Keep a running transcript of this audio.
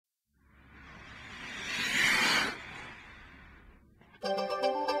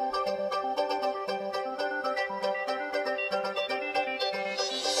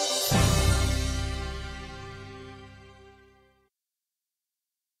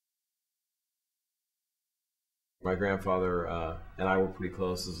My grandfather and I were pretty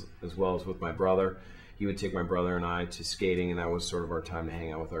close as well as with my brother. He would take my brother and I to skating, and that was sort of our time to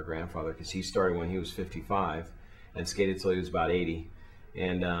hang out with our grandfather, because he started when he was 55 and skated till he was about 80.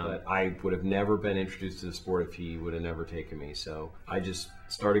 And I would have never been introduced to the sport if he would have never taken me. So I just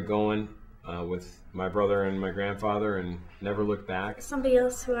started going with my brother and my grandfather and never looked back. Somebody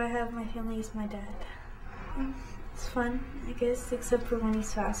else who I have in my family is my dad. It's fun, I guess, except for when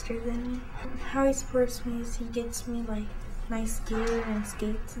he's faster than me. How he supports me is he gets me like nice gear and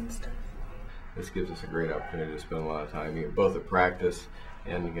skates and stuff. This gives us a great opportunity to spend a lot of time both at practice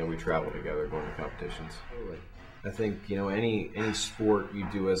and again we travel together going to competitions. I think, you know, any sport you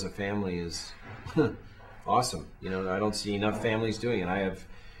do as a family is awesome. You know, I don't see enough families doing it. I have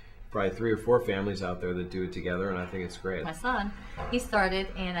probably 3 or 4 families out there that do it together, and I think it's great. My son, he started,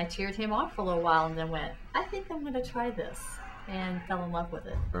 and I cheered him on for a little while and then went, I think I'm going to try this, and fell in love with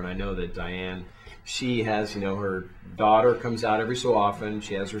it. And I know that Diane, she has, you know, her daughter comes out every so often.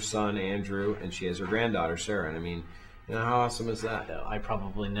 She has her son, Andrew, and she has her granddaughter, Sarah. And I mean, you know, how awesome is that? I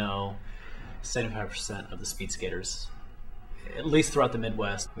probably know 75% of the speed skaters, at least throughout the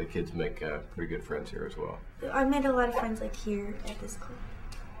Midwest. The kids make pretty good friends here as well. I made a lot of friends like here at this club.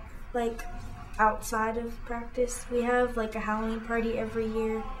 Like outside of practice, we have like a Halloween party every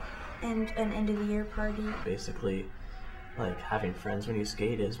year and an end of the year party. Basically, like having friends when you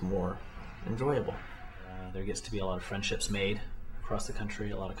skate is more enjoyable. There gets to be a lot of friendships made across the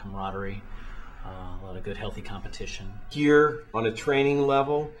country, a lot of camaraderie, a lot of good healthy competition. Here on a training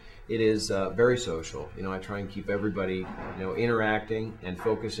level, it is very social. You know, I try and keep everybody, you know, interacting and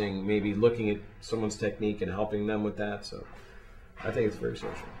focusing, maybe looking at someone's technique and helping them with that. So I think it's very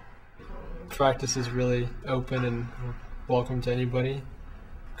social. Practice is really open and welcome to anybody.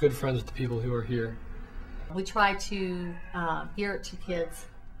 Good friends with the people who are here. We try to gear it to kids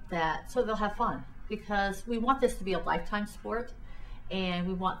so they'll have fun, because we want this to be a lifetime sport, and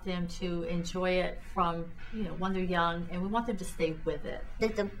we want them to enjoy it from, you know, when they're young, and we want them to stay with it.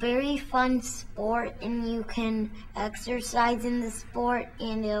 It's a very fun sport, and you can exercise in the sport,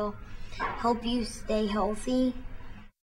 and it'll help you stay healthy.